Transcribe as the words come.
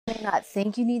not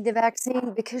think you need the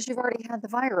vaccine because you've already had the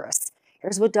virus.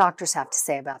 Here's what doctors have to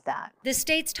say about that. The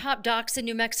state's top docs in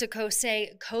New Mexico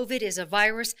say COVID is a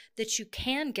virus that you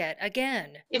can get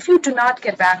again. If you do not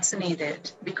get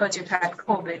vaccinated because you've had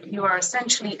COVID, you are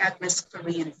essentially at risk for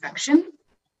reinfection.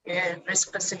 You're at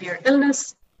risk for severe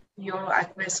illness. You're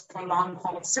at risk for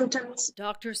long-haul symptoms.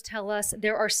 Doctors tell us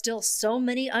there are still so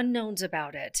many unknowns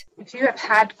about it. If you have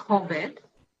had COVID,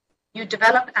 you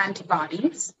develop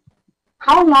antibodies.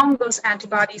 How long those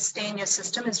antibodies stay in your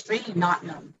system is really not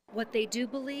known. What they do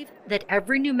believe, that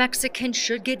every New Mexican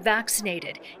should get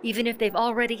vaccinated, even if they've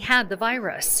already had the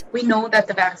virus. We know that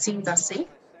the vaccines are safe.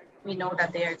 We know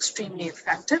that they are extremely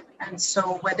effective. And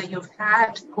so whether you've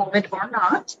had COVID or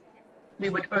not, we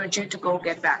would urge you to go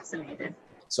get vaccinated.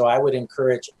 So I would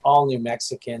encourage all New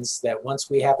Mexicans that once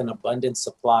we have an abundant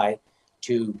supply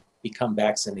to become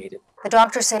vaccinated. The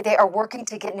doctors say they are working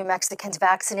to get New Mexicans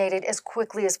vaccinated as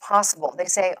quickly as possible. They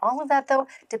say all of that, though,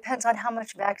 depends on how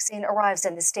much vaccine arrives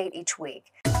in the state each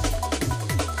week.